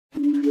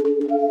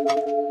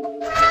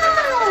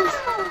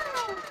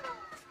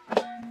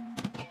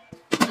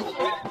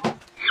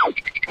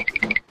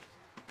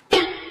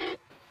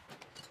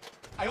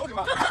哎呦我的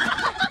妈！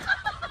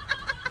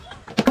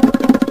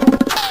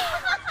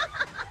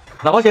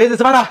老婆，小姨子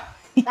吃饭了。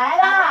来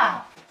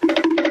啦！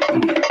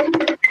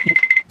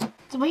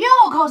怎么又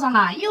扣上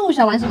了？又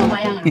想玩什么花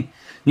样啊？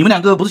你们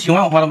两个不是喜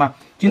欢玩花的吗？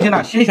今天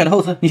呢，先选的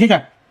后吃，你先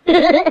选。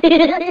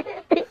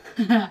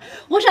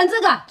我选这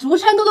个，竹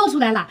签都露出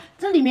来了，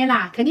这里面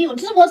啦肯定有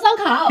淄博烧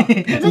烤。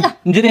选这个，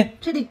你决定？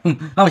确定。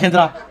那我先吃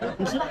了。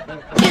你吃吧。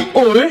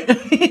哦，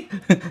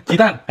鸡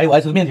蛋，还有我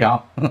爱吃的面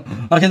条。那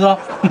我先吃了。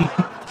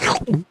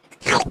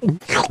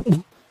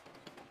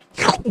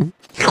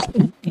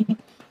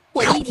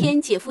我第一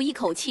天，姐夫一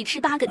口气吃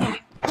8个蛋。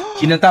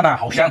今天的蛋呢，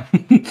好香，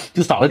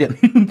就少了点。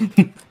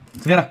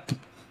这边呢？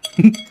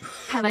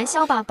开玩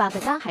笑吧，8个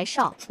蛋还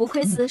少，不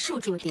愧是属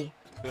猪的。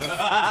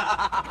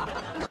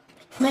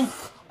妹，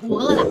我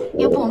饿了，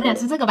要不我们俩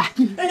吃这个吧？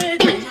哎，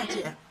等一下，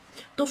姐，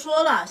都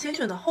说了，先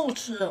选的后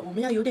吃，我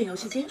们要有点游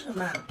戏精神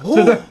嘛。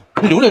对对，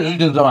有点人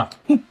知道吧？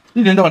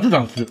一天到晚就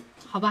想吃。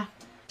好吧。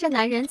这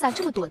男人咋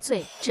这么多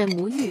嘴，真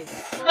无语。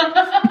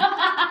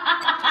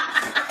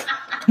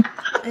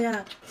哎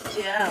呀，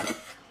姐，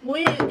我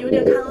也有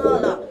点看饿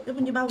了，要不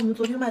你把我们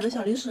昨天买的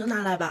小零食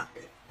拿来吧。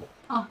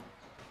哦，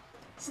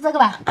是这个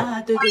吧？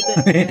啊，对对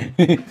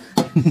对。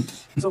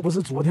这不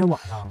是昨天晚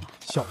上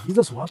小姨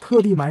子说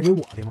特地买给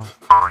我的吗？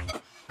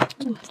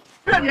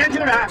这年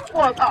轻人，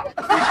我操！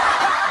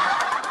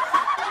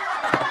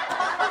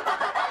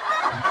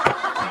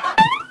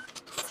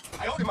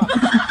哎呦我的妈！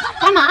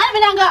干嘛你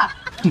们两个？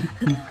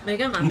没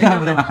干嘛，你干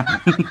嘛干嘛？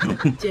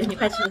姐，你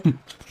快吃。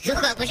如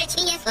果不是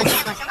亲眼所见，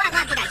我是万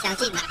万不敢相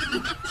信的。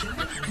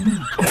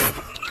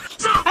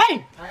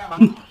哎，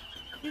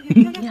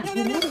你俩说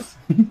的是。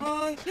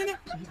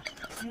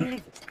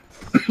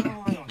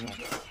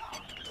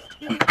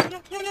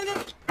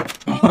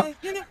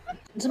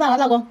你吃饱了，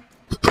老公？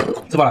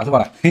吃饱了，吃饱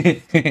了。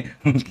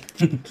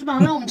吃饱了，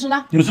那我们吃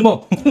了。你们吃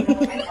不？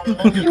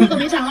一会儿都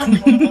别想了。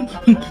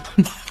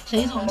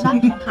谁一口吃？好。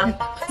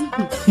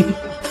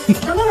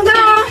等等等啊！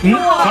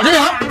好这样。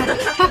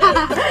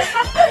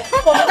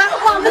我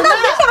们的，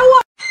别想我。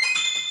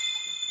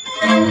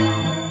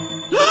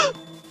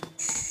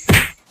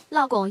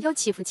老公又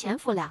欺负前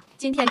夫了，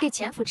今天给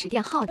前夫吃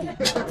点好的。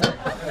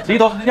李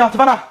朵，你好，吃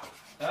饭了。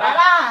来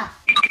啦！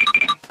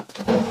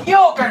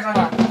又赶上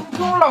了，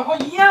跟我老婆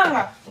一样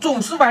啊，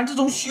总是玩这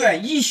种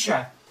选一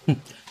选。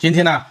今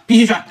天呢，必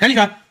须选，赶紧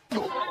选。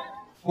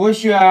我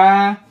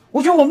选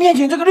我面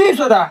前这个绿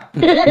色的。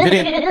你决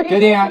定？决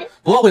定啊！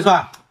不后悔是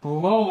吧？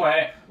不后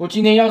悔。我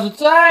今天要是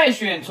再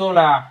选错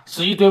了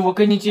，11堆，我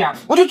跟你讲，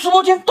我去直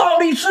播间倒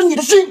立吃你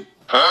的心。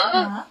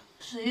啊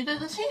，11堆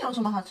的杏有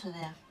什么好吃的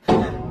呀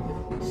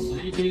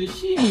？11堆的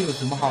杏有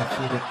什么好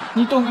吃的？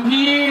你懂个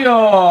屁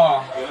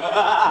哟！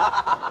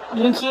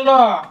先吃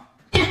了。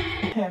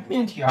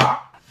面条。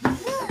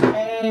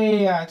哎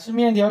呀，吃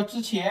面条之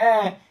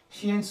前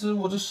先吃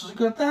我这10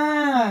个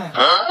蛋。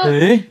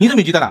哎，你怎么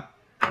没鸡蛋了？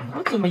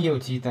我怎么有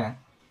鸡蛋？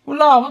我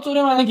老婆昨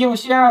天晚上给我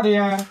下的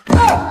呀。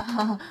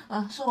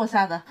是我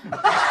下的。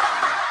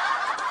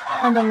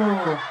看到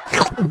喽。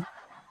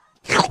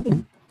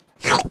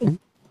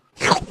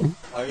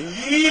哎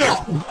呀，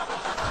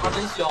他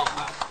真香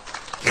啊！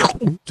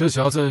这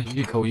小子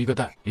一口一个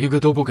蛋，一个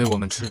都不给我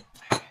们吃，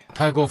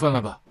太过分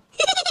了吧？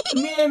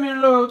面面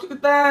喽，这个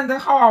蛋蛋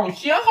好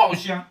香好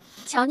香。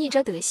瞧你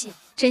这德行，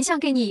真想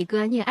给你一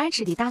个你爱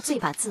吃的大嘴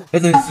巴子。哎，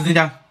对，石真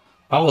香，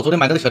把我昨天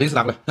买的小零食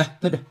拿过来，来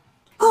那边。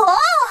哦，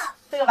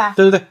这个吧。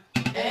对对对。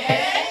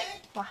哎，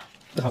哇，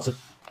这好吃。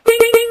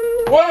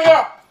我也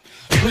要。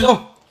不许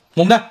动，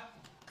我们的。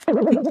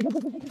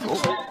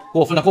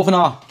过分了，过分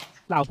了啊！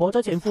老婆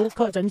这前夫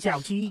可真小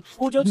气，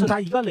不就吃他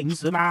一个零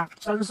食吗？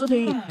真是的。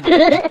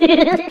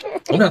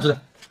我们俩吃的，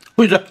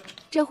不许吃。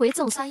这回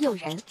总算有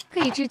人可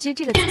以制止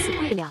这个自私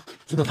鬼了。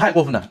真的太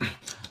过分了，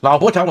老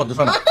婆抢我就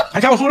算了，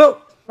还抢我输肉。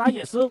那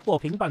也是我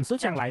凭本事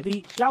抢来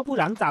的，要不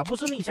然咋不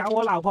是你抢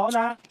我老婆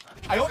呢？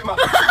哎呦我的妈！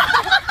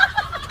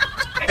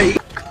哎，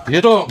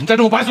别动，你再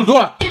动我把你手剁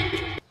了。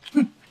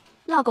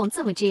老公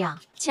怎么这样？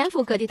前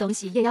夫哥的东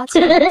西也要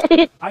抢？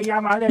哎呀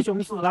妈的，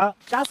凶死了，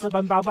吓死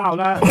本宝宝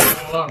了。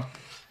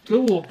给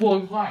我剥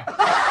一块。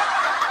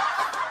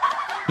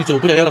你走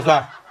不了要了是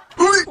吧？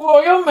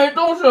我又没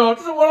动手，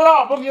是我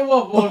老婆给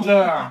我剥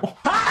的。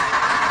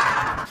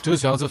这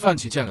小子犯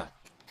起贱来，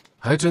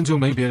还真就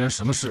没别人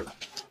什么事了。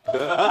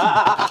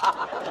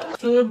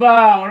吃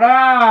饱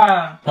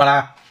了，好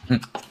了，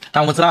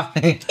那我们吃了，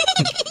嘿嘿，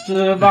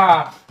吃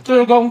吧，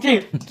吃空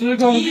气，吃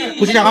空气，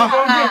不许讲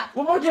啊，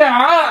我不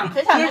讲，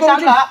谁想吃小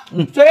狗？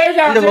谁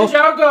想吃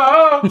小狗？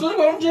吃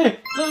空气，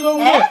吃空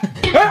气，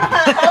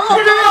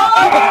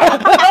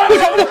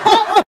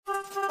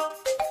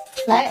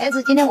来，儿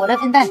子，今天我来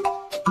分蛋。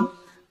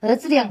儿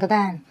子2个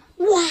蛋，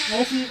哇，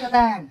儿媳1个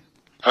蛋，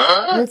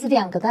儿子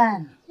2个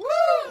蛋，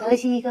儿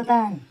媳1个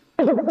蛋，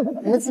儿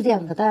子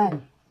2个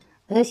蛋，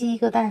儿媳1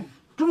个蛋，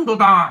这么多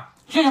蛋啊！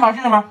谢谢吗？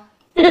谢谢吗？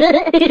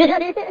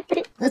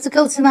儿子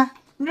够吃吗？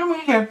你这么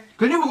一点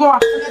肯定不够啊！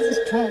这个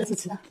是纯儿子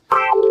吃的。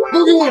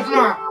都给我吃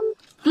啊！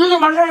剩下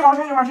吗？剩下吗？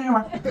剩下吗？剩下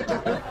吗？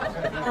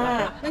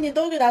啊，那你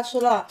都给他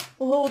吃了，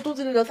我和我肚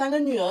子里的3个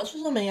女儿吃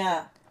什么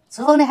呀？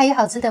之后呢还有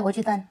好吃的，我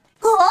去端。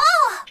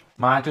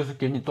妈就是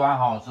给你端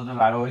好吃的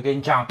来了，我就跟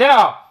你讲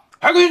掉，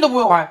还个人都不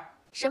会怀。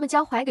什么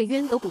叫怀个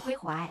孕都不会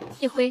怀？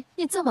一辉，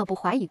你怎么不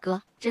怀一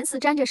个？真是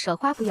站着说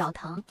话不腰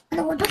疼。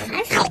那我这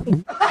还少。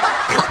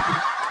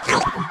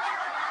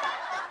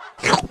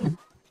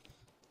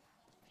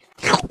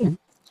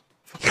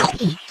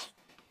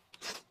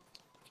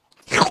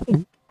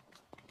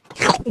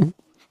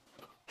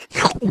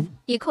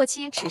一口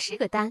气吃10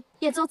个蛋，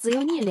也就只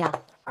有你俩。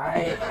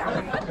哎呀，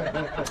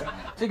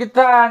这个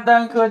蛋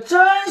蛋可真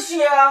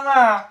香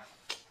啊，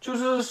就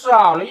是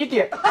少了一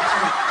点。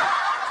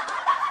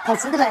好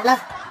吃的来了。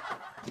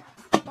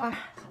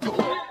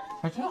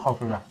还真好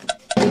吃啊！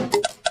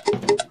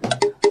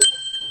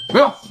不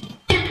用，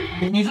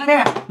你吃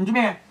面，你吃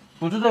面，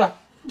我吃这个。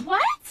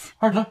What？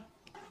 快吃！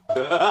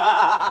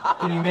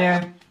这里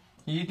面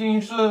一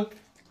定是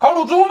烤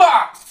乳猪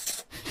吧？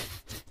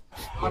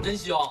啊，真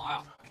香！哎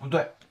呀，不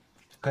对，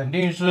肯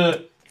定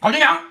是烤全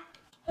羊。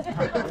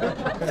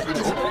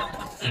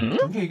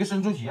就一个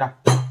生猪蹄啊！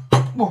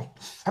哇，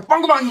还帮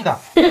个帮你的。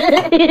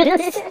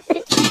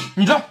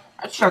你这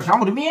还想抢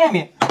我的面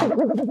面？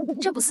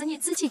这不是你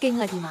自己给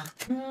我的吗？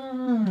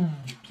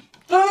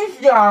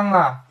真香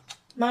啊！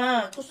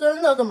妈，这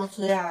生的怎么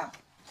吃呀？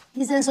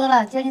医生说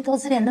了，叫你多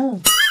吃点肉。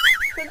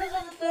可是这是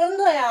生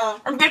的呀。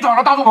你别找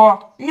了，大猪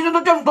婆，医生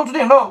都叫你多吃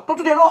点肉，多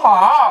吃点肉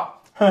好。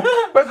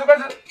快吃快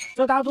吃！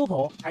这大肚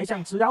婆还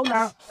想吃肉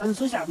呢，真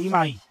是小弟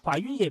妹，怀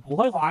孕也不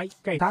会怀，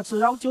给她吃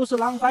肉就是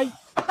浪费。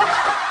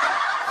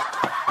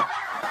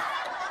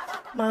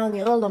妈，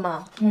你饿了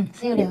吗？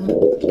吃有点饿。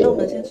那我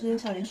们先吃点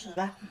小零食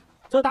吧。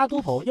这大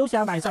肚婆又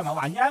想买什么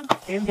玩意儿？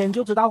天天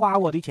就知道花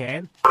我的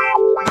钱。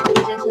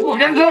我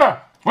先吃，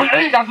我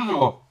也想吃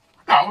肉，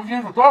搞不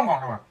清楚状况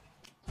是吧？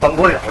崩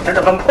不了，真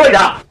的崩溃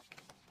的。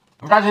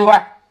我再吃一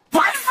块。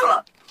烦死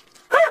了！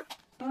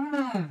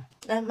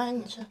来，妈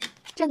你吃。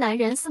这男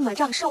人是没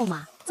长手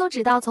吗？就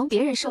知道从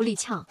别人手里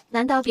抢，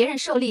难道别人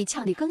手里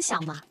抢的更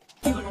香吗？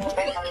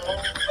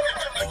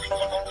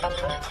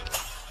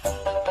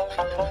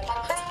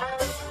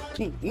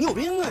你有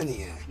病啊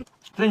你！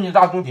这是你的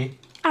大猪蹄。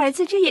儿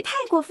子，这也太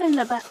过分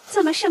了吧？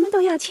怎么什么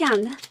都要抢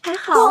呢？还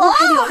好我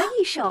还留了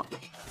一手。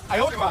哎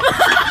呦我的妈！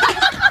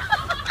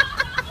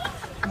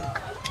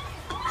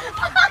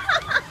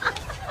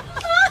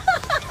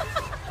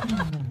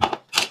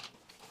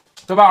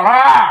吃饱了。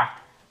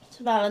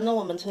吃饱了，那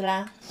我们吃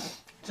啦。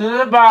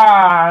吃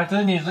吧，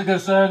这你是个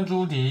生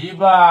猪蹄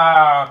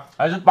吧？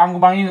还是帮不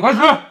帮硬的？快吃！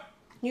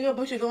你可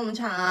不许跟我们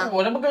抢啊！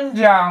我这不跟你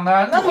讲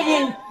的，那么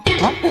硬。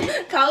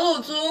烤乳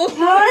猪。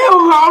哪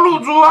有烤乳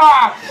猪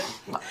啊？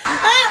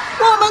哎，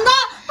我们的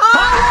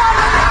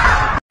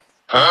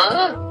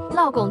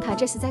老公他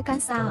这是在干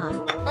啥啊？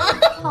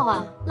好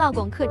啊，老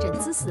公可真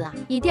自私啊，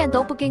一点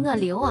都不给我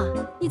留啊，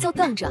你就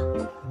等着。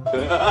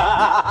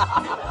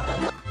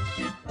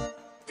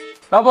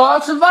老婆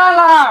吃饭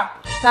啦！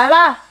来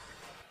啦！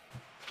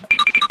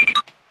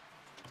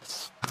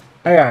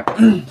哎呀，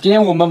今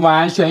天我们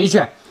玩选一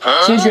选，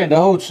先选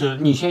的后吃，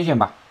你先选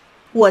吧。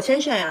我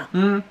先选呀。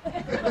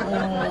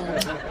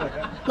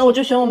那我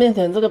就选我面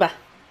前这个吧。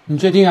你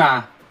确定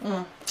啊？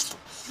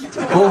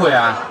后悔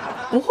啊？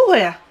不后悔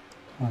呀。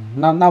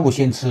那我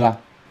先吃了。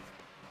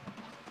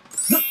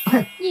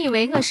你以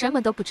为我什么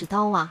都不知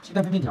道啊？鸡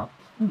蛋配面条。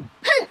哼，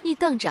你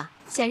等着，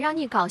先让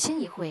你高兴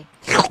一回。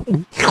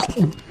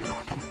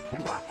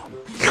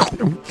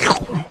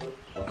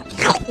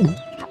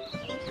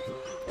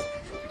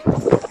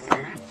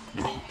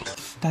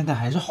蛋蛋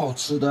还是好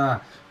吃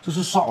的，就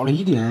是少了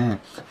一点。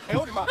哎呦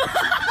我的妈！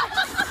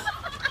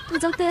你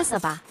就嘚瑟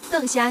吧，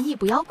等下你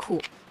不要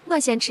哭，我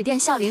先吃点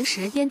小零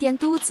食垫垫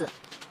肚子。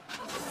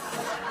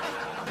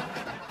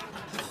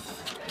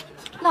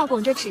老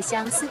公这吃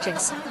相是真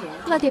吓人，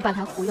我得把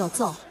他忽悠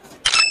走。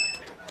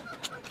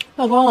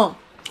老公，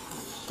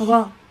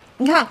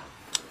你看，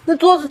那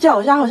桌子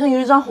脚下好像有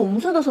一张红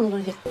色的什么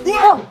东西。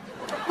哦，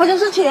好像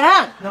是钱。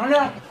哪里？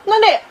那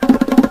里，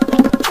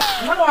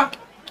你看到吗？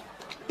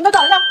你再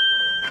找一下。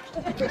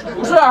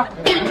不是啊，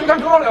你是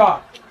看错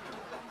了。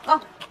啊，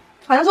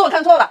好像是我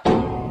看错了。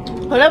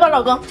回来吧，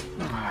老公。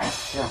哎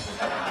呀，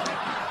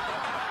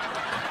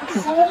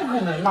说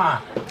不能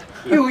嘛，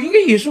有应该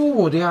也是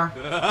我的呀。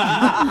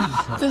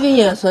最近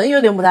眼神有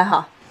点不太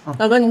好。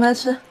老公，你快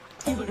吃。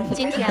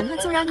今天我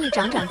就让你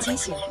长长记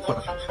性。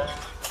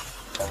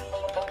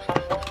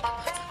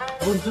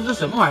你这是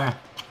什么玩意儿？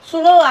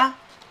酥肉啊。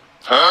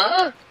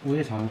我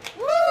也尝。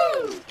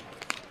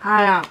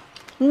哎呀，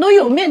你都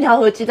有面条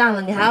和鸡蛋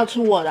了，你还要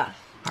吃我的？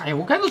哎呀，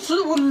我看着吃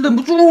我忍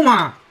不住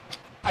嘛。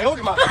哎呦我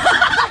的妈！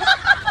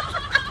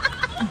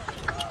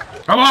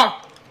老婆，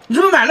你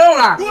是不是买肉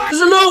了？这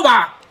是肉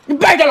吧？你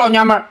败家老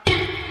娘们儿！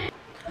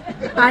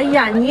哎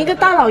呀，你一个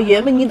大老爷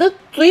们，你的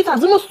嘴咋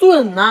这么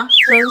损呢？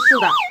真是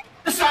的。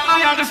啥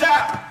呀这是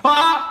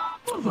啊！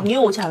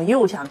又抢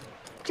又抢。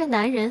这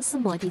男人是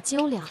没得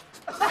救了。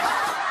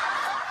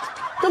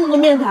这么多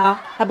面条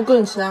还不够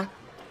你吃啊？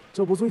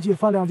这不最近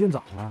饭量见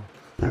长了？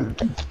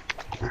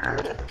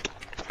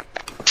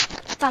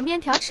把面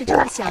条吃这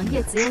么香，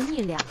也只有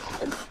你了。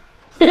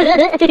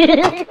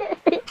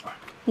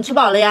你吃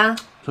饱了呀？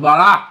吃饱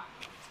了。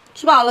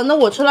吃饱了，那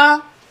我吃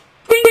了。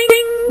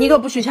你可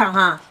不许抢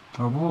哈！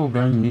我不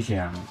跟你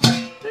抢，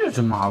这有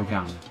什么好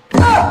抢的？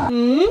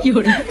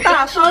有人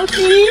大烧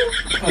鸡，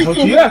大烧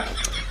鸡，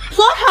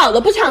说好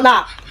的不抢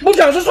的，不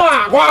抢是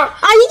傻瓜。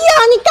哎呀，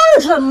你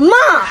干什么？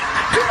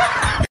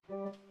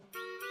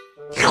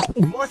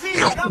我是你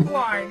个鬼！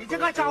你这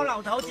个糟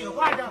老头子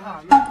坏得很。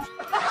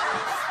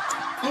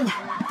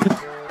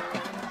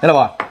哎，老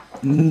婆，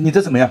你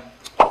这什么呀？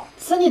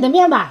吃你的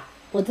面吧，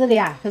我这里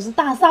啊可是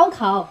大烧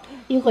烤，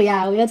一会儿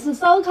呀我要吃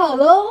烧烤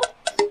喽。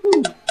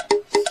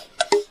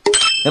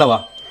哎，老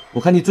婆，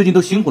我看你最近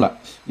都辛苦了，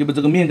要不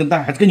这个面跟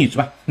蛋还是跟你吃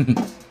吧。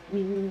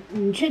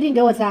你确定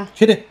给我吃啊？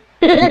确定。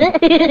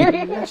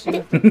那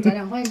行，咱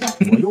俩换一下。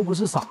我又不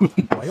是傻，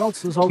我要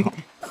吃烧烤。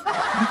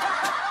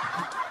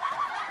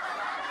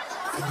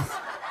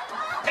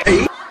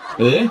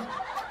哎，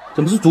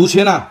怎么是竹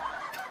签呢？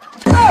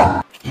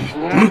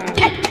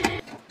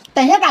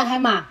等一下打开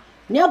嘛，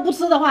你要不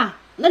吃的话，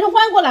那就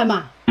换过来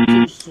嘛。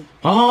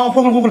啊，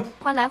换过来。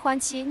换来换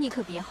去，你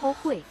可别后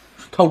悔。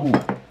套路。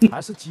还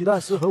是鸡蛋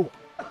适合我。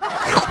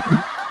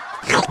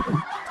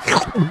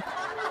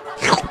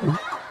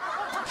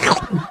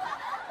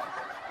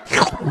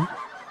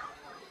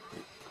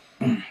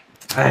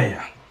哎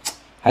呀，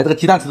还这个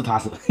鸡蛋吃的踏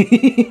实。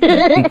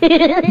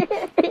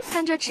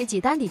看这吃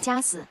鸡蛋的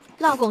架势，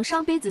老公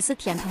上辈子是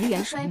天蓬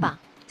元帅吧？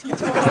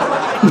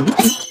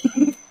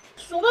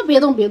说了别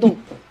动别动。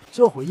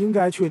这回应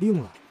该确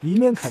定了，里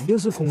面肯定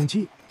是空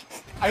气。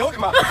哎呦我的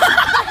妈！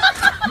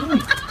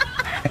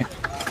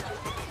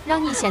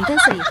让你先嘚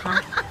瑟一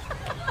下。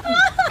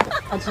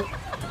好吃。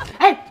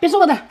哎，别说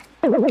我的。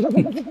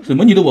什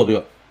么你的我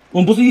的？我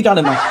们不是一家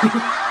人吗？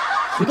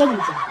谁跟你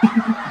讲？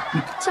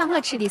像我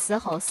吃的时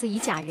候是一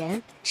家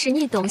人，吃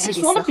你东西的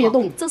时说了别候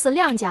动就是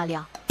两家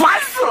了。烦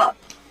死了！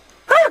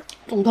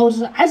总偷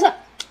吃还是。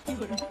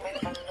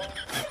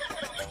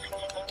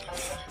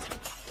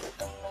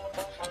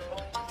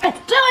哎，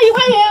最后一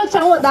块也要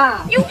抢我的。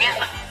有病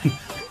吧？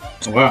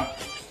我。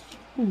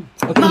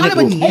妈了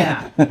吧你！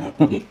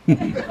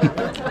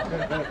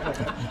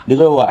那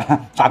个我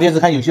打电视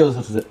看游戏的时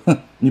候吃，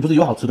你不是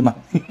有好吃的吗？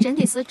真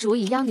的是猪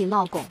一样的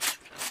老公。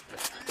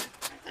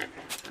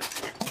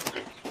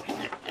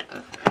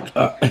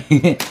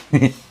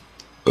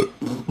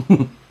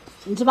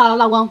你吃饱了，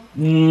老公？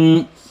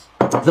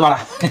吃饱了。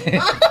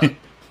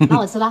那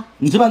我吃了。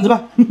你吃吧。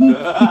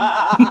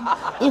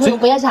一会儿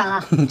不要抢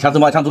啊！抢什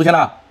么？抢竹签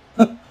了。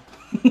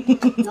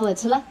那我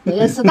吃了，我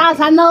要吃大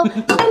餐喽！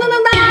当！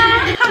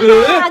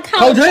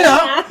好全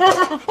呀！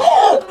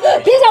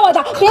别抢我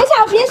的，别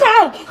抢！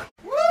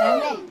来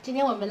妹，今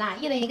天我们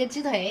一人一个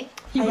鸡腿。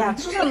哎呀，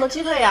吃什么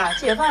鸡腿呀？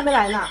姐夫还没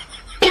来呢。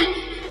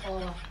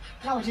哦，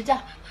那我去叫。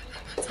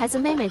还是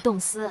妹妹懂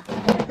事。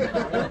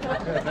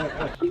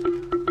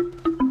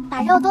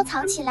把肉都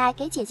藏起来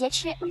给姐姐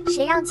吃，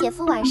谁让姐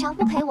夫晚上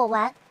不陪我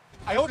玩？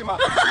哎呦我的妈！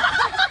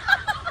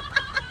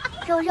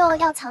肉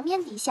要藏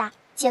面底下，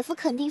姐夫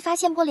肯定发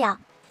现不了。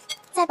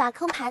再把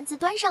空盘子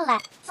端上来，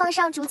放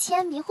上竹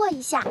签迷惑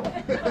一下。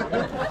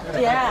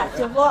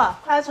姐夫，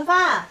快来吃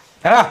饭！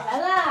来了。来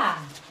啦！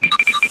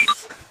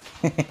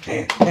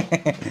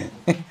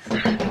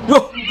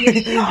哟，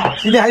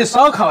今天还有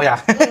烧烤呀！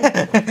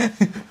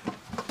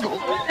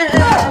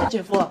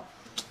姐夫，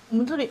我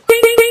们这里。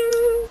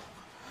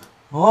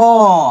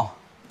哦，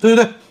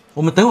对，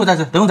我们等会再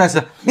吃。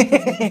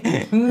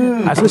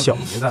还是小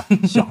爷的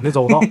想的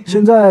周到，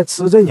现在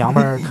吃这娘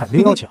们儿肯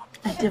定要抢。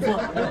哎，姐夫，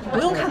不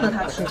用看着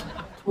他吃，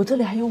我这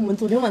里还有我们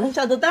昨天晚上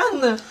下的蛋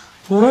呢。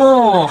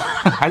哦，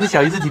还是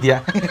小姨子弟弟，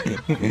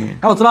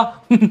那我吃了。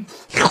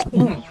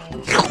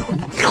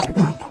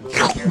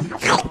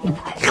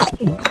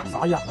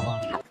傻眼了吗？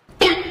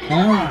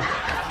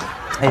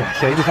哎呀，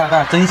小姨子下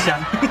蛋真香。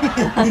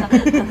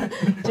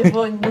姐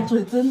夫，你的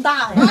嘴真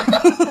大呀！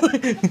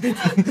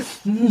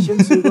先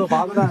吃个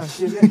8个蛋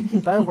谢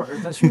面，待会儿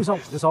再续上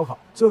我的烧烤，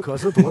这可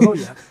是多少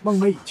人梦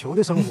寐以求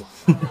的生活。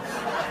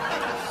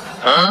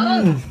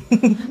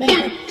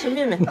妹，吃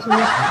面。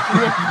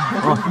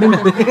哦，妹妹。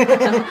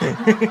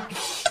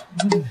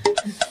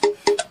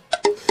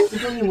姐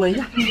夫，你闻一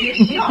下，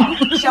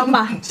香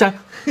吧？香。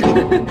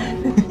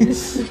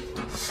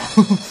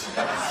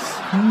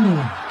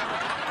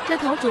这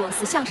头猪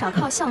是像烧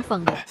烤像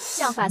疯的，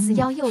想法是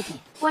要有的，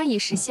万一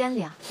实现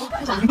了。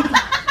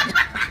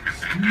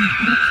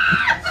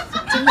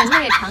今天我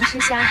也尝试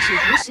下吃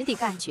独食的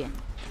感觉。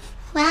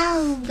哇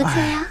哦，不错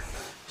呀！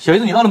小姨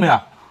子，你饿了没有？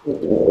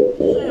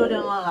是有点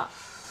饿了。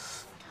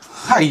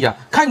哎呀，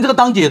看你这个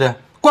当姐的，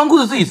光顾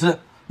着自己吃，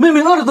妹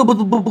妹饿了都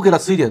不给她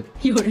吃一点，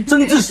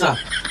真自私啊！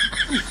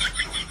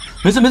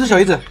没事，小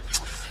姨子。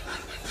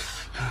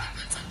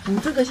你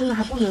这个现在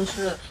还不能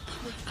吃。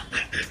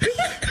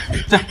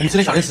这样，我们吃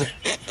点小零食。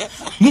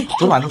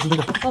昨晚上吃那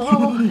个。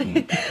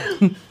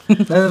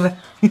来。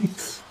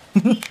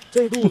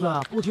这肚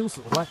子不听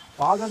使唤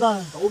，8个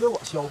蛋都给我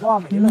消化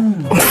没了。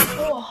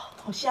哇，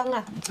好香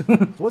啊！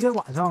昨天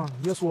晚上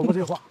你也说过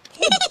这话。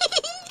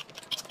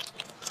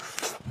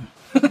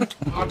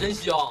啊，真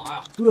香！哎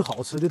呀，对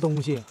好吃的东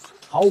西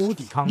毫无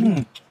抵抗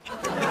力。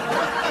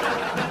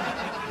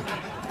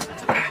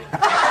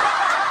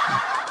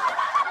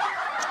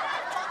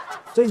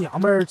这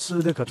娘们儿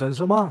吃的可真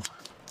是慢。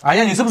哎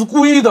呀，你是不是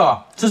故意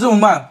的？吃这么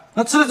慢，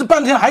那吃了这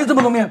半天还是这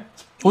么多面，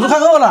我都看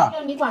饿了。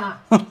要你管啊！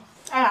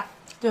哎呀，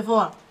姐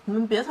夫，你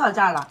们别吵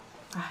架了。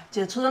哎，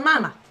姐吃的慢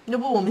嘛，要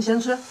不我们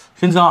先吃？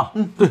先吃啊。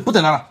对，不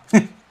等他了。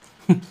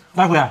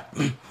慢回来。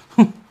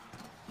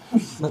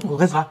那我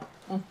开始啊。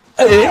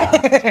哎，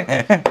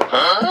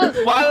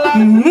完了，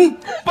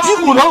鸡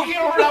骨头，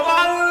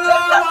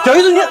小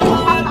姨子你。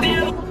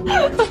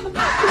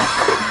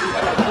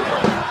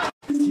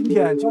今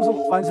天就是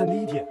我翻身的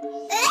一天。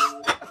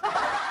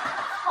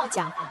好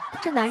家伙，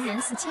这男人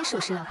是接收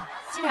拾了吧？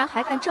竟然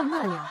还敢整我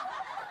了！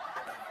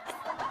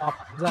把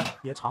盆子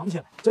也藏起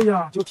来，这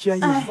样就添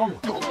一份了。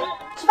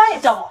吃饭也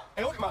叫我。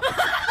哎呦我的妈！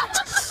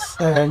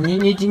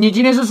你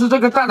今天是吃这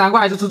个大南瓜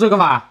还是吃这个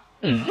嘛？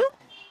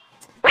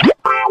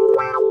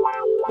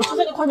我吃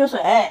这个矿泉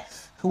水。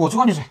我吃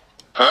矿泉水。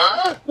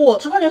我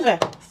吃矿泉水。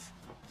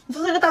你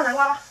吃这个大南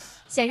瓜吧。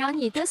先让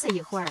你嘚瑟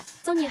一会儿，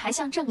走你还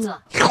想整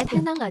我，还太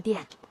嫩了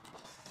点。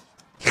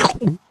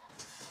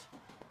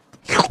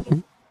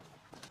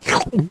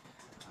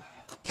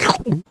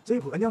这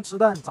婆娘吃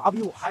蛋咋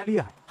比我还厉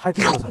害，还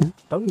嘚瑟？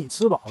等你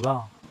吃饱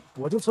了，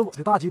我就吃我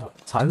的大鸡腿，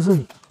馋死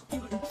你！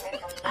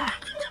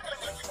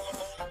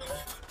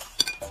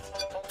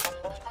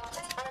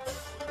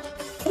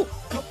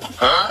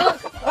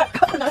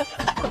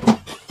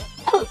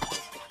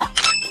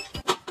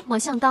没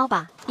想到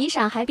吧，一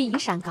山还比一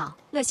山高。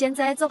我现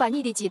在就把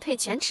你的鸡腿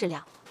全吃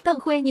了，等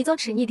会你就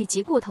吃你的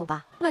鸡骨头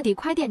吧。我的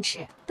快点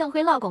吃，等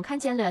会老公看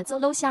见了就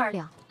露馅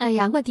了。哎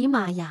呀，我的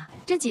妈呀，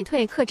这鸡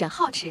腿可真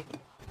好吃！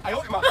哎呦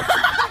我的妈！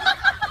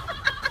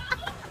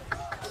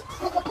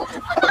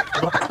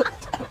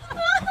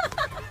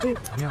这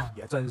婆娘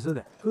也真是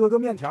的，割个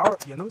面条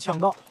也能呛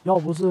到。要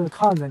不是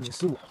看在你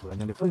是我婆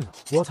娘的份上，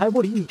我才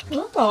不理你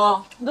呢。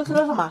狗，你都吃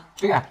了什么？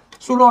这个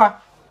素肉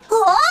啊。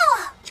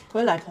我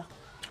也来吃。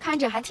看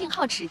着还挺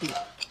好吃的。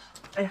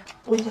哎呀，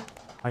我一下。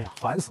哎呀，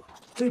烦死了！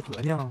这婆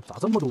娘咋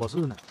这么多事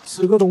呢？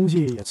吃个东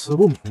西也吃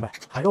不明白，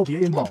还要别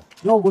人包。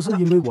要不是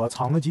因为我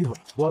藏了鸡腿，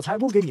我才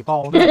不给你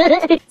包呢。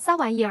啥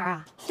玩意儿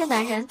啊？这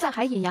男人咋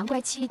还阴阳怪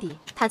气的？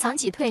他藏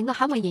鸡腿，我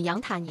还没阴阳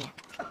他呢。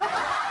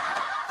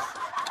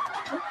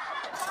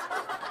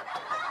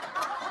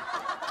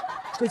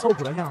这臭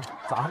婆娘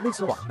咋还没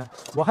吃完呢？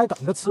我还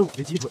等着吃我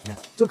的鸡腿呢，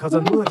这可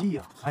真磨叽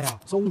呀！哎呀，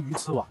终于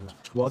吃完了，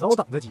我都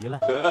等着急了。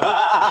吃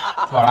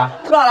饱了？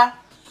吃饱了，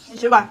你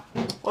去吧，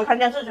我看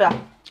电视去了。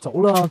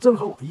走了，正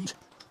合我意。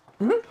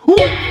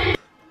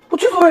我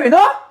去做美的。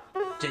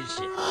真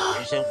是人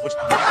生无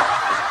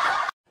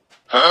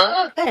常。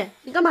哎，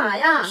你干嘛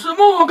呀？吃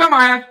馍干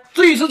嘛呀？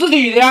自己吃自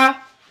己的呀。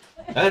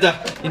来来，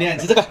今天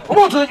吃这个，我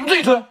不吃，你们自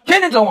己吃，天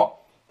天整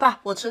我。爸，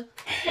我吃。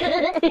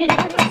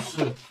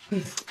是。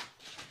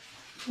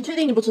你确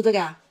定你不吃这个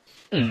呀？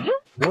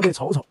我得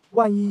瞅瞅，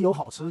万一有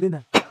好吃的呢？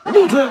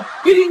不吃，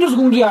一听就是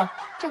公鸡啊！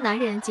这男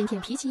人今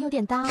天脾气有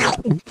点大。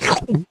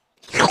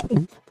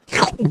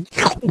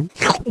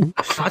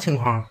啥情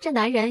况？这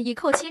男人一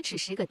口气吃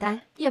10个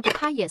蛋，也不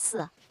怕噎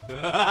死。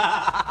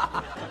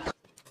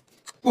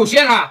不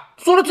行啊，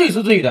说了自己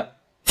吃自己的。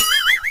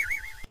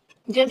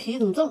你今天脾气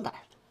怎么这么大？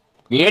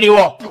别理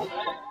我。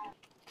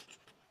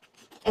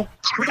哎，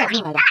你咋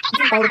进来的？你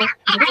自己包的吗？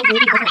你不是说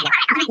你不买的？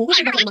你不会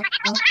是包的吗？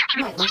啊，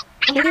你买的吗？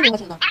我没给你花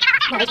钱呢，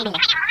哪来钱的？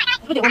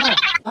你不点外卖了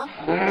啊？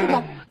是不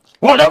是？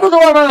我才不吃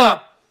外卖呢。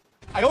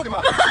哎呦我的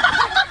妈！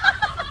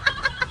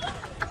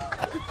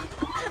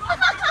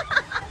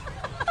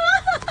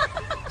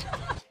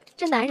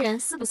这男人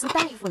是不是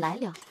大夫来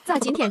了？咋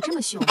今天这么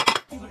凶？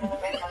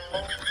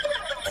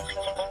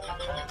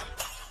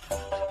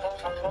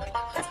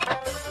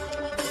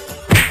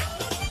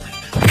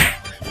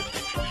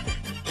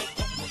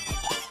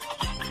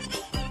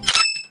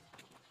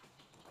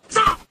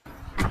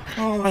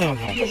哎呀，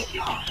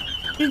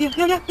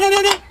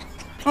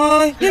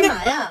哎，干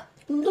嘛呀？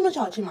你们这么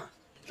小气嘛？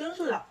真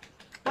是的，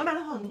我买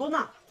了很多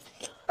呢。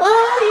哎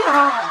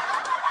呀！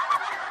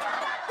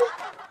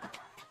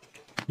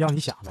让你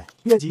想呗，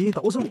别急，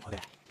都是我的。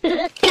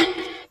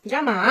你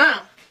干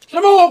嘛？什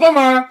么我干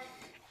嘛？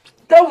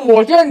在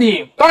我店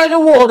里，当然是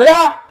我的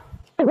呀。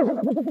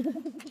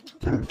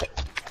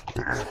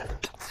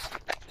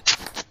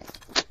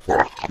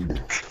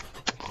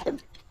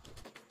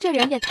这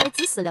人也太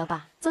自私了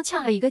吧！就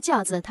抢了一个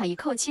饺子，他一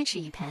口气吃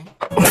一盆。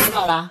吃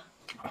饱了？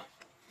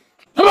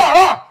吃饱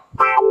了。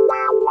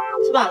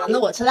吃饱了，那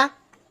我吃了。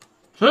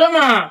吃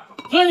嘛，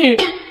吃你。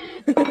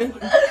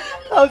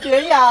好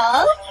全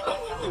羊！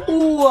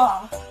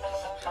哇！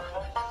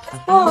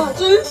啊，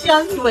真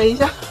香！你闻一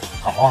下。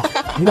好啊，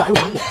你俩又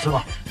等我是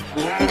吧？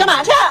你干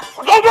嘛去？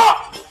我走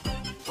吧。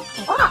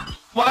走吧。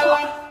完了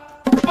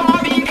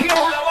，BBQ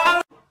了完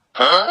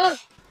了。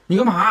你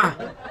干嘛？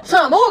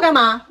什么？我干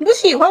嘛？你不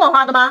喜欢我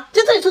画的吗？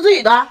就这自己吃自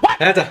己的。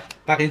来儿子，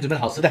爸给你准备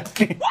了好吃的。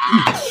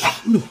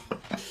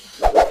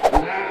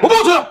我不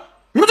吃，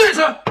你们自己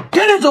吃，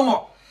天天整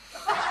我。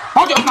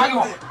把饺子拿给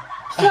我。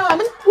什么？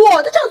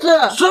我的饺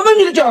子？什么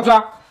你的饺子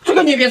啊？这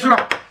个你也别吃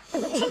了。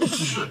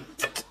是。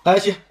来，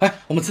西，来，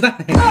我们吃蛋。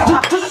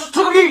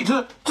这个给你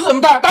吃，这什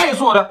么蛋？蛋也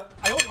是我的。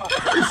哎呦我的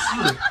妈！是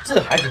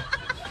这孩子，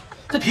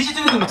这脾气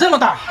怎么这么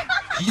大？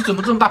脾气怎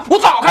么这么大？我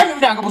早看你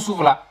们两个不舒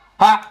服了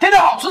啊！天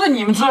天好吃的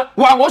你们吃，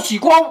碗我洗，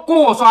锅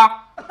我刷。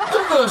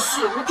这个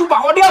是，我就把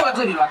话撂在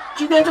这里了。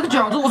今天这个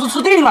饺子我是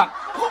吃定了。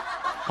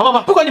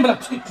好，不管你们了，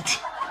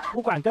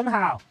不管更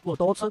好，我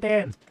多吃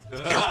点。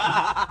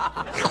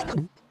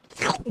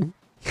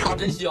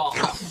真香！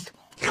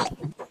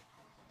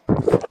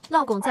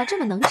老公咋这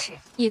么能吃？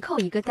一口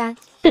一个蛋。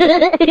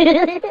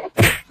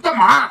干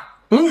嘛？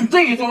你自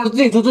己说自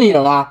己吃自己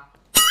的了。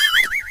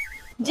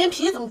你今天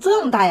脾气怎么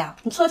这么大呀？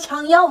你吃了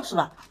枪药是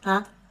吧？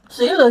啊？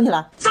谁惹你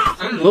了？谁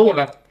惹我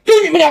了？就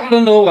你们两个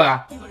人惹我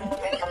呀！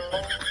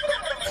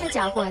这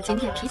家伙今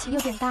天脾气有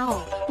点大哦，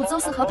不就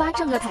是和爸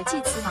整了他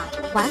几次吗？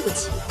玩不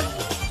起。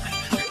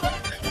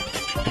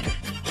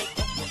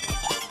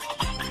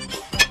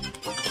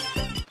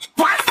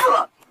烦死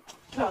了！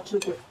小吃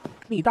鬼！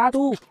你大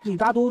度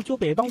就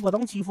别动不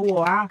动欺负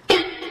我啊！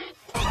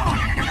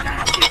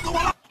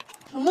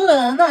什么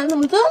人呐？你怎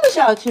么这么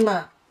小气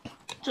嘛？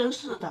真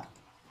是的，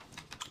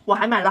我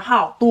还买了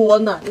好多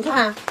呢，你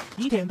看。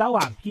一天到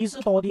晚屁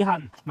事多的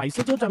很，没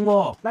事就整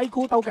我，内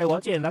裤都给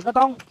我剪了个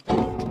洞。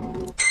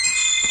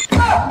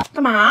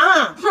干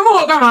嘛？什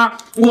么我干嘛？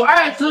我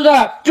爱吃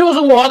的就是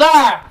我的。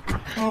哎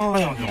呦，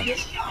亮，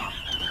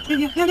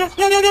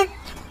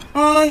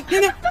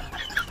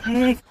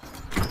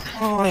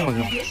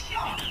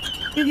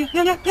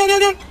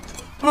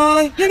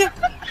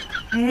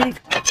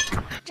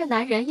这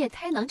男人也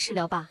太能吃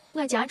了吧！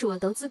我家猪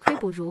都自愧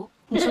不如。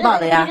你吃饱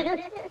了呀？吃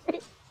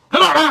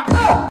饱了。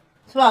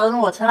吃饱了，那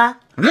我吃啦。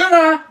真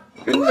的？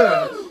真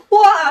的。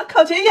哇，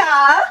烤全羊！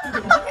啊，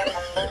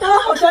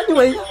好香，你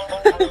闻一下。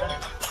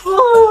哇，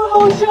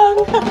好香啊！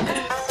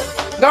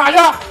干嘛去？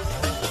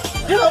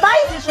你和我爸一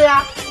起吃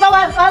呀。把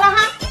碗拿了哈，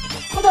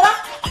我走了。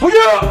不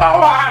用把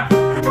碗。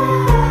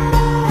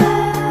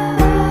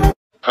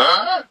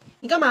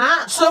你干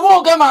嘛？什么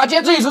我干嘛？今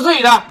天自己吃自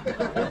己的。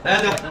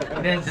来，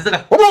今天你吃这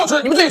个。我不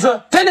吃，你们自己吃，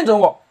天天整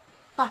我。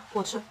爸，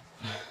我吃。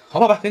好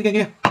吧，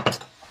给。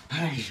哎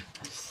呀，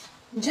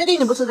你确定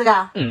你不吃这个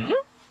啊？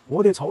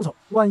我得瞅瞅，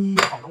万一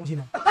有好东西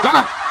呢？来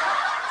来，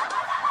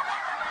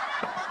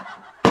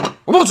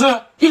我不吃，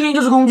一听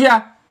就是空气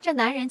啊！这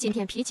男人今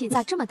天脾气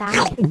咋这么大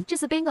呢？这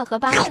是被我和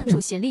爸整出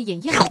心理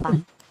阴影了吧？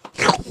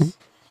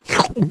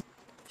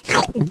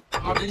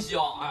真香！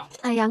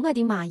哎呀，我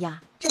的妈呀！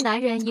这男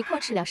人一口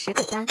吃了10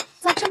个蛋，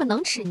咋这么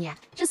能吃呢？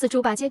这是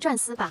猪八戒转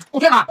世吧？我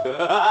天哪！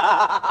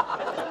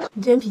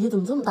你今天脾气怎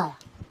么这么大呀？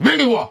没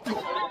理我。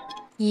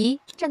咦，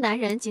这男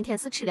人今天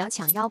是吃了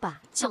枪药吧？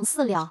穷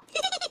死了！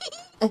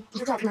哎，你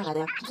这饺子哪来的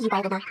呀？是自己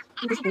包的吗？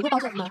你不是不会包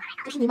饺子吗？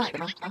这是你买的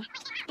吗？啊？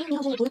哎，你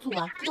好像也不会煮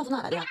啊，这饺子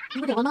哪来的呀？你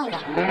不点外卖的？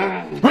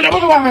我怎么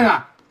是外卖的？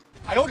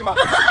哎呦我的妈！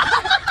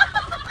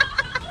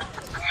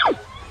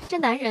这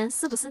男人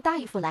是不是大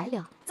姨夫来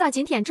了？咋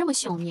今天这么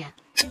凶呢？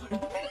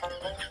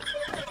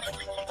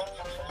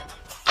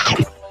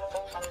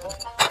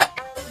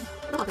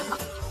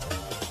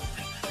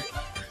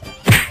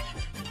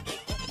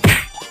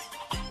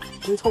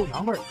这臭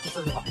娘们儿是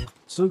真烦呀！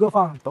吃个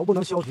饭都不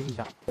能消停一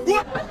下。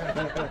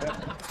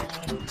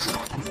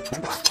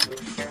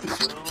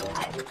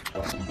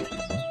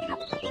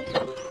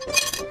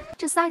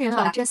这仨人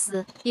啊，这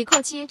是一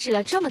口气吃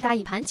了这么大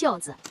一盘饺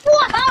子。我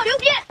操，牛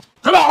逼！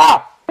吃饱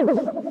了。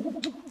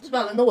吃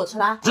饱了，那我吃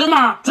啦。吃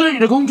嘛，吃你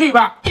的空气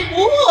吧。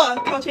哇，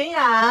烤全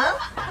羊！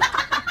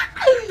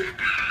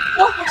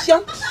哇，好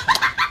香！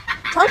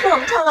尝什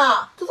么尝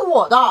啊？这是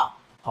我的。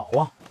好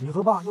啊，你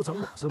和爸又整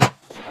我是吧？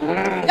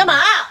你干嘛？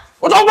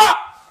我走吧。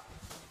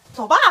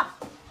走吧。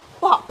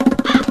不好。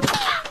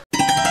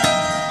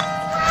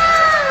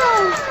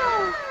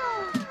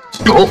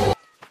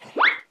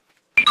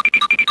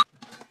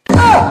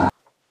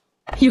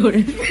有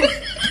人。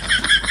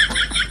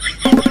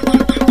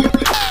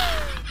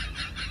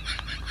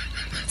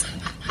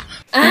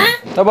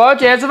老婆，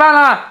姐吃饭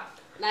了。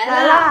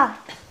来啦！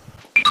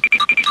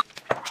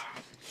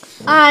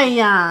哎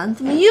呀，你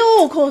怎么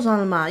又扣上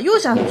了嘛？又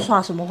想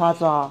耍什么花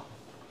招？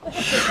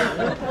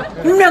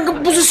你们两个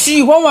不是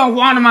喜欢玩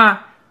花的吗？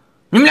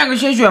你们两个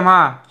先选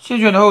嘛，先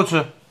选的后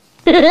吃。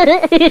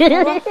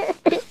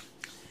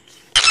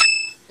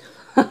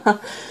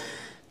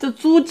这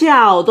猪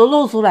脚都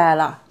露出来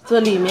了，这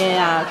里面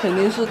呀肯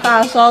定是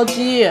大烧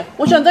鸡。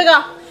我选这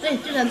个。对，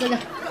就选这个。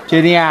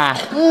确定啊？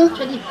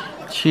确定。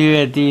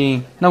确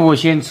定。那我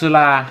先吃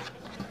啦。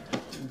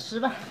你吃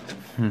吧。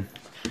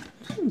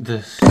真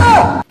的是。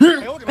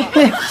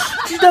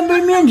鸡蛋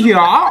配面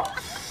条。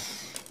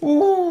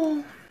哦。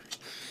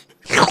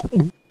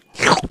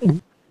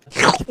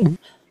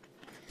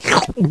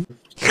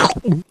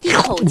一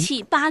口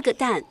气8个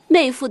蛋，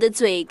妹夫的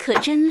嘴可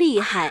真厉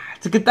害。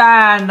这个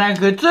蛋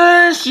可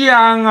真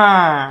香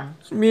啊，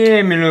是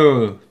面面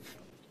喽。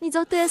你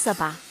就嘚瑟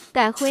吧，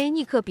待会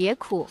你可别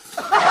哭。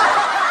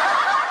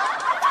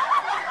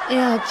哎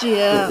呀，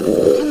姐，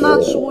看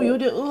那吃我有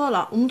点饿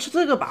了，我们吃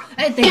这个吧。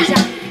哎，等一下，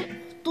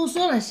都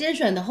说了先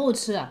选的后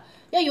吃，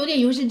要有点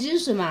游戏精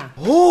神嘛。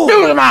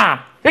就是嘛，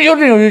要有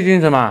点游戏精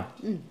神嘛。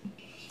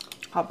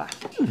好吧。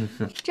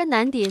这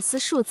男的是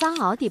属藏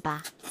獒的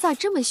吧？咋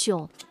这么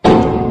凶？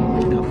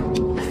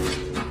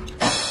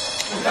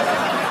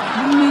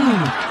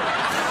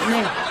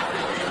妹，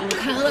我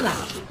看饿了，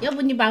要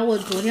不你把我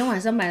昨天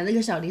晚上买的那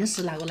个小零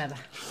食拿过来吧。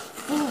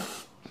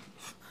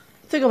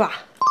这个吧。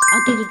啊，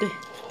对对对。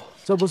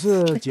这不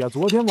是姐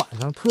昨天晚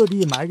上特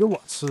地买给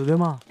我吃的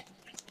吗？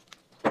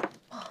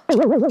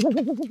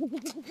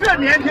这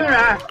年轻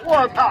人，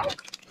我操！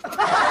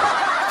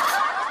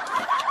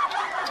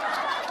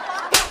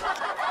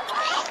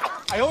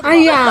哎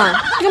呀，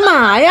干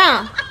嘛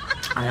呀？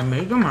哎呀，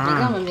没干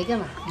嘛。没干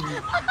嘛。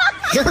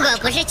如果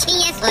不是亲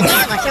眼所见，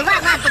我是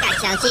万万不敢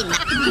相信的。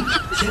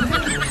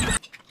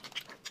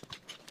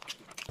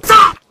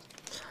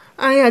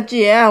哎呀，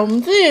姐，我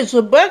们自己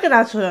吃，不要给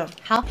他吃。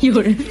好，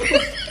有人。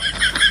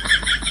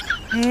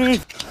哎呦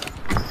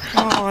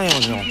我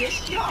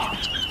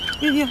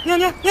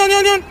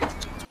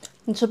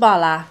你吃饱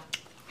啦？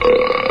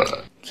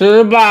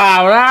吃饱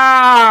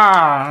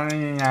啦！哎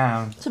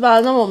呀，吃饱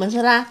了，那我们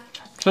吃啦。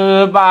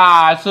吃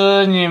吧，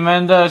吃你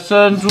们的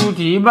生猪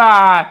蹄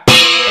吧，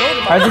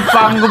还是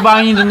邦不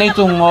邦硬的那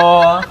种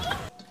哦。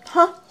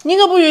哼，你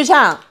可不许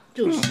抢！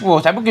我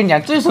才不跟你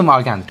讲，这什么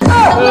好讲的？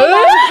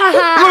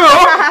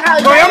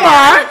我要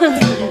买！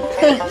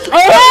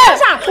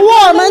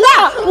我们的，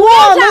我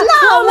们的，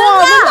我们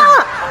的！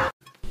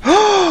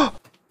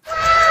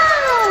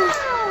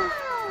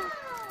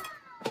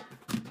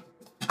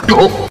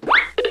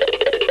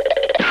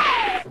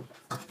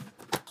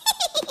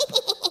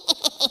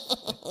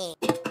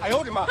哎呦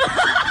我的妈！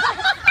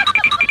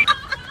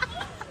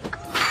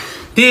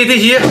弟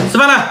媳吃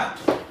饭了。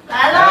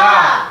来了。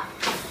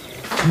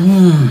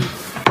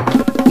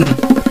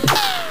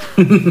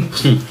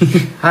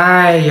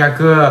哎呀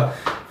哥，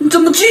你怎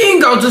么净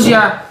搞这些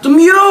啊？怎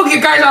么又给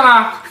盖上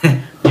了？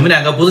你们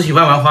两个不是喜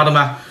欢玩花的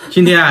吗？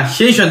今天啊，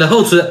先选的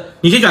后吃，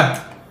你先选。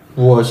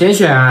我先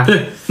选啊。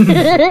对。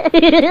哎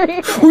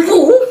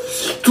呦，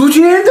竹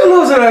签都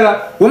露出来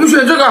了，我们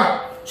选这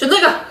个。选这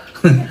个。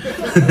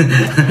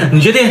你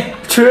确定？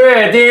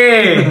确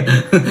定。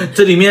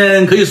这里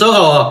面可以烧烤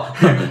哦。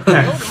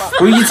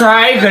我一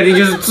猜肯定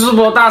就是淄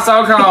博大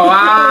烧烤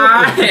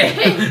啊。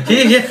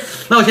行，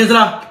那我先吃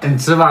了。你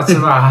吃吧。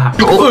哎，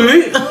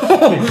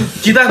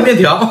鸡蛋面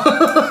条。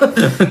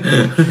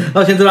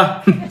那我先吃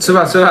了。吃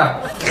吧。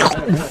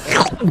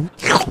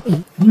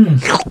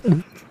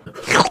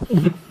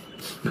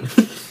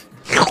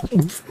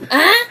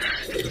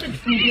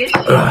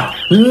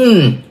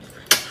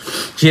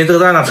今天这个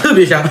蛋啊特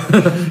别香，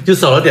就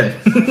少了点。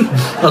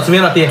我吃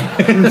面了，爹。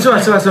吃吧。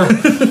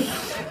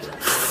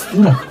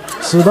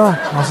吃的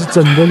那是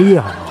真的厉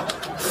害啊！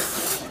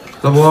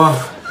老婆，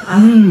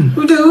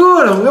有点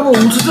饿了，要不我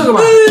们吃这个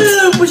吧？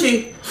不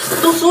行，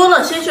都说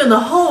了先选的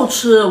后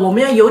吃，我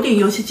们要有点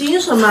游戏精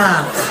神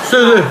嘛。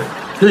对，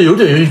这有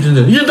点游戏精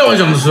神，一天到晚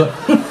想着吃。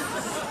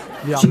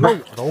两个我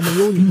都没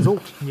有你重，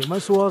你们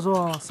说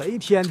说谁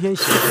天天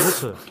想着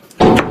吃？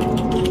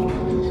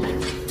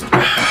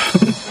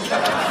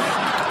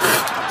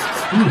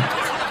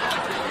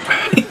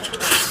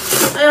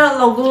哎呀，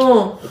老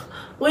公，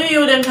我也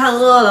有点看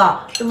饿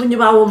了，要不你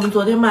把我们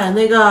昨天买的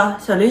那个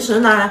小零食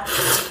拿来。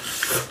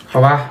好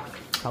吧。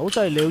口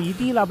水流一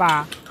地了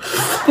吧？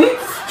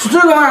是这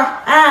个吗？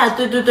哎，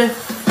对。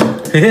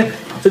嘿嘿，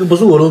这个不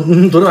是我的，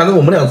昨天晚上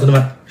我们俩吃的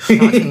吗？啥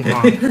情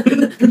况？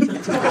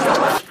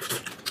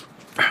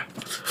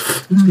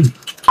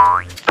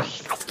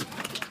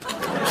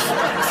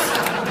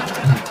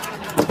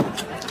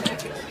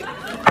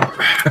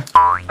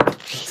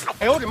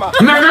哎呦我的妈！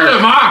你俩干什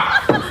么？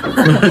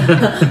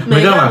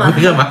没干嘛。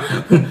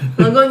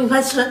老公，你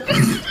快吃。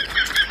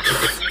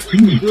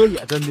哥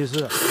也真的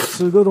是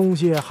吃个东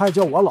西还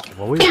叫我老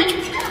婆喂。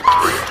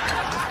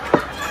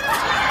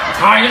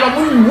哎呀，老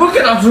婆，我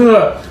给他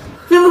吃，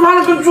你他妈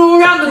的跟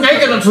猪样子，你还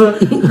给他吃？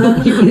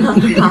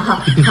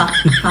好，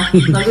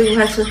老公你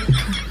快吃。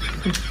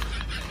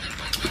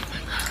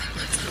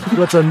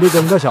哥真的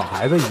跟个小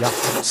孩子一样，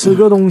吃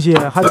个东西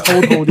还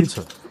偷偷的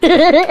吃。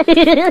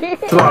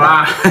吃饱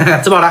了，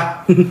吃饱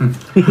了。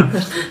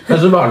他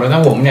吃饱了，那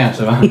我们俩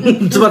吃吧。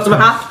吃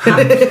吧。好。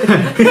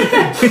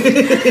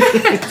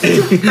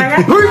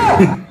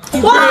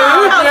哇！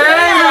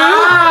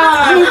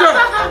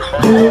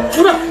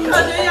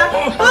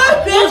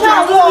别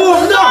抢我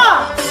们的！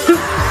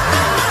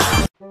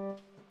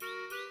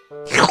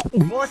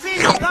我信你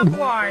个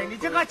鬼！你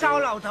这个糟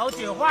老头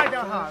子坏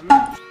得很。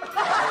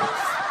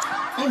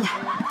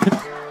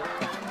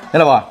哎，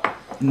老婆，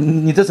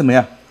你这什么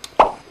呀？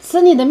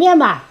吃你的面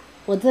吧，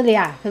我这里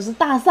啊可是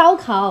大烧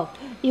烤，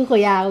一会儿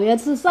呀我要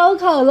吃烧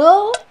烤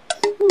喽。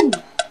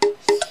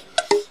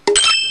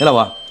哎，老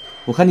婆，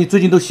我看你最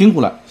近都辛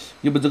苦了，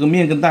要不这个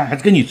面跟蛋还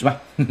是给你吃吧。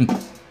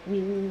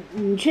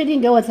你确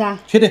定给我吃啊？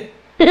确定。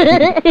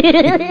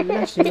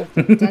那行了，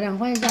咱俩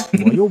换一下。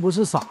我又不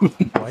是傻，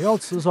我要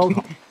吃烧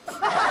烤。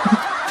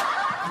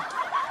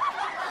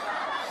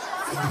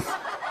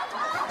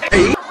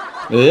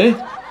哎，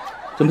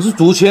怎么是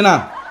竹签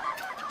呢？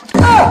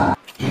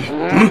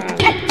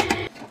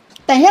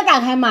等一下打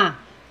开嘛，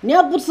你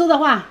要不吃的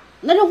话，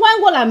那就换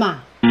过来嘛。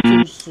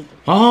真是的。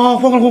啊，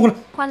换过来，换过来。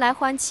换来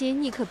换去，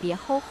你可别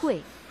后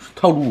悔。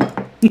套路。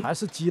还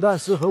是鸡蛋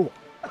适合我。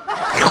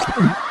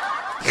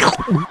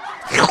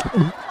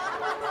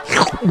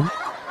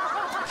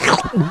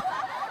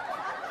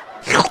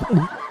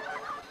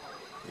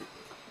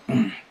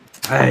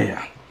哎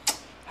呀，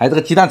还这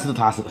个鸡蛋吃的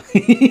踏实。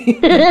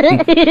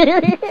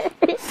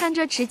看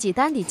着吃鸡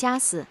蛋的架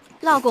势，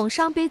老公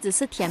上辈子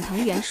是天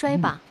蓬元帅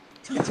吧？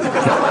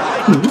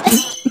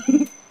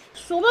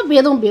说吧，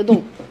别动，别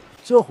动。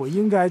这回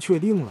应该确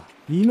定了，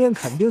里面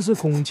肯定是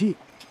空气。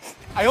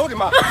哎呦我的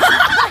妈！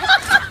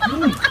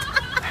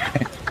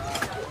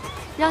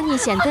让你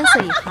先嘚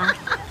瑟一下。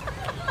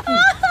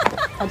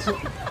好吃。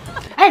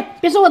哎，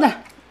别吃我的。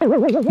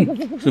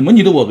什么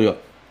你的我的哟？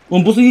我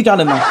们不是一家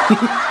人吗？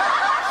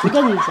谁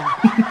跟你讲？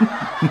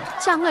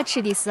像我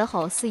吃的时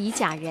候是一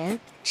家人，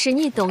吃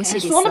你东西的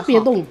时说了别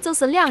候动就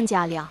是两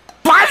家了。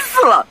烦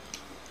死了！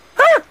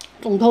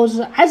总偷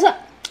吃还是。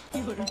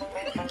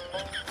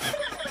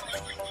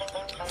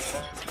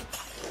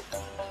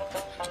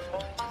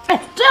哎，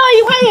最后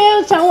一块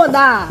也抢我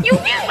的，有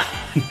病吧？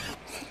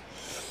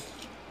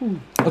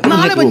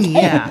拿来吧你！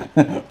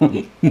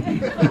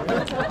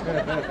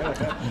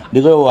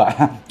那个我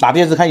打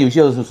电视看游戏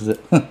的时候吃，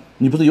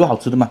你不是有好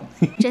吃的吗？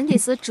真的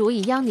是猪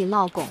一样的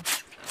老公。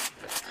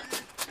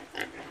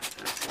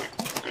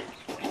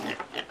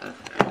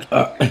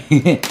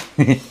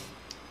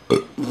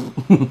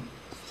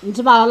你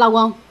吃饱了，老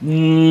公？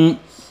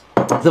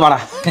吃饱了。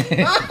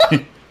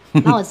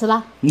那我吃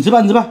了。你吃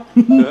吧，你吃吧。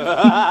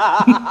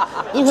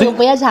一会儿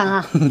不要抢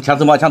啊！抢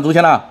什么？抢猪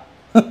钱了？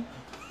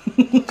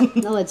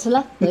那我吃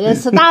了，我要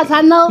吃大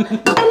餐喽！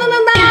当当当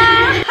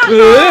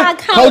当！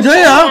好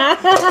全呀！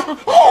别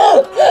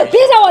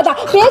抢我的，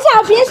别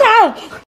抢，别抢！